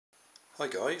Hi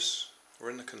guys, we're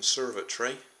in the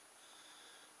conservatory.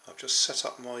 I've just set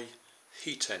up my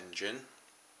heat engine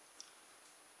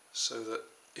so that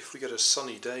if we get a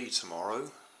sunny day tomorrow,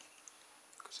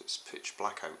 because it's pitch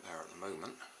black out there at the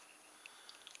moment,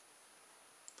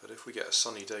 but if we get a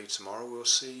sunny day tomorrow we'll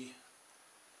see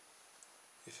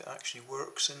if it actually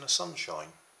works in the sunshine.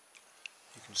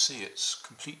 You can see it's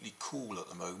completely cool at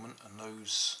the moment, and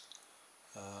those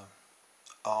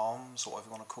arms, whatever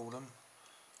you want to call them,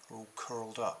 are all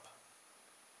curled up,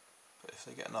 but if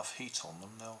they get enough heat on them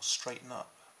they'll straighten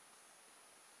up.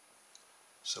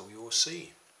 So we will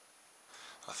see.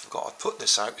 I forgot I put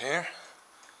this out here.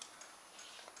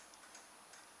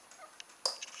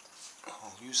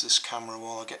 I'll use this camera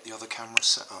while I get the other camera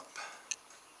set up.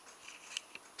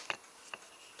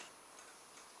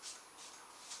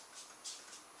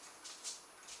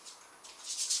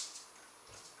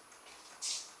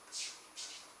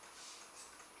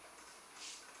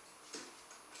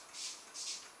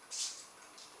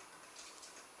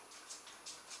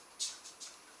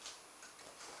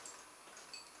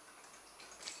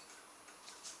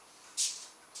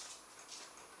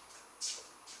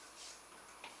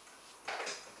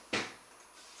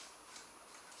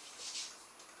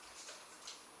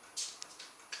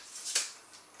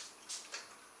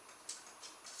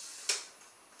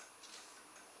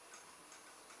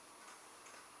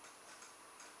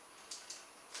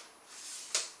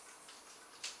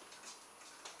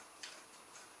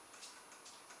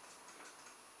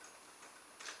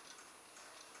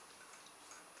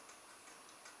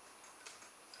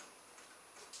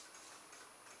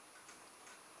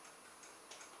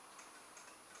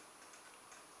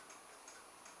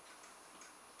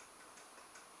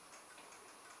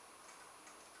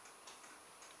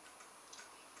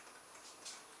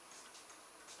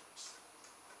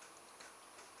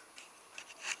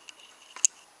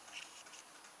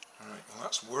 Alright, well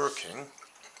that's working,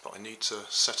 but I need to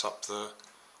set up the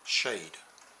shade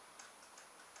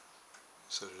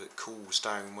so that it cools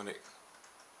down when it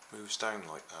moves down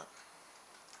like that.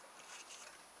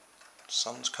 The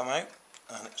sun's come out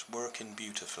and it's working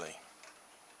beautifully.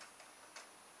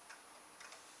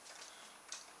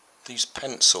 These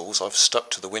pencils I've stuck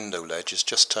to the window ledges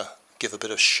just to give a bit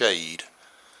of shade,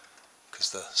 because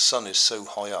the sun is so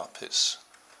high up it's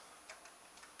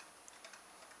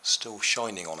still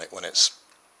shining on it when it's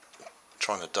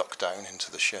trying to duck down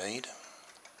into the shade.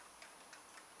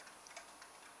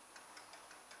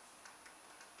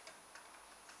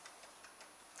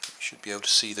 You should be able to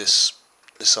see this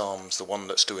arm's the one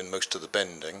that's doing most of the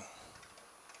bending.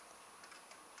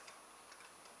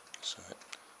 So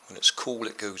when it's cool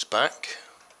it goes back.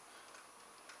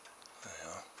 There you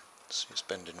are. See, it's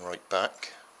bending right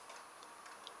back.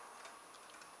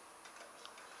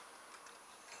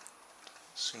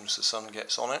 As soon as the sun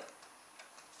gets on it, it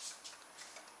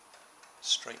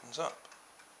straightens up.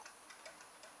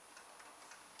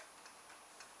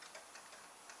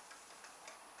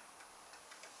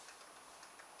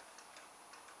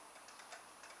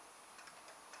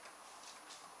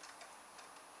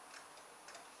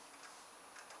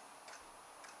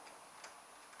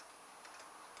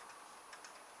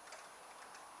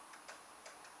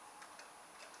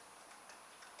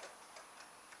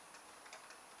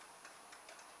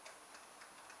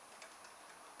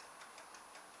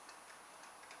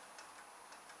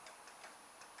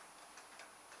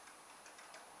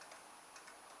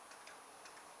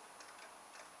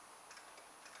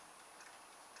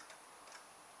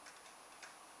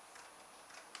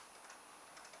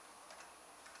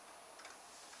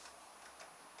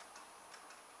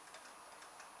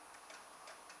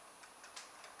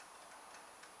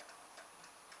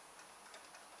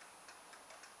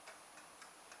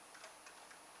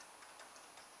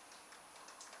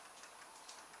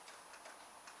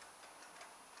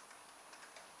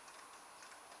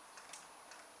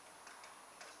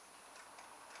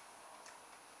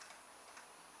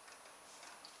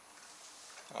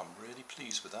 I'm really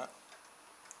pleased with that.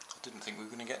 I didn't think we were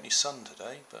going to get any sun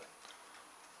today, but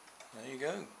there you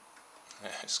go.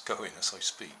 Yeah, it's going as I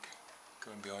speak,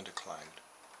 going behind a cloud.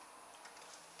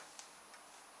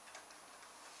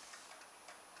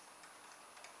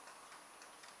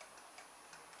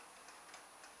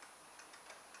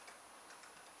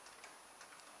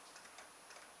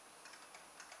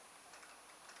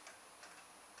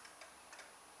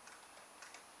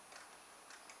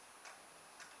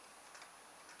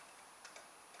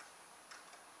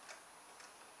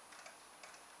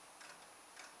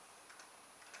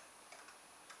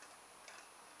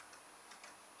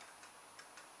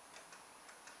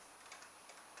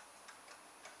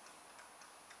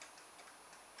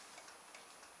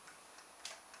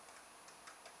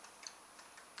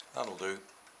 That'll do.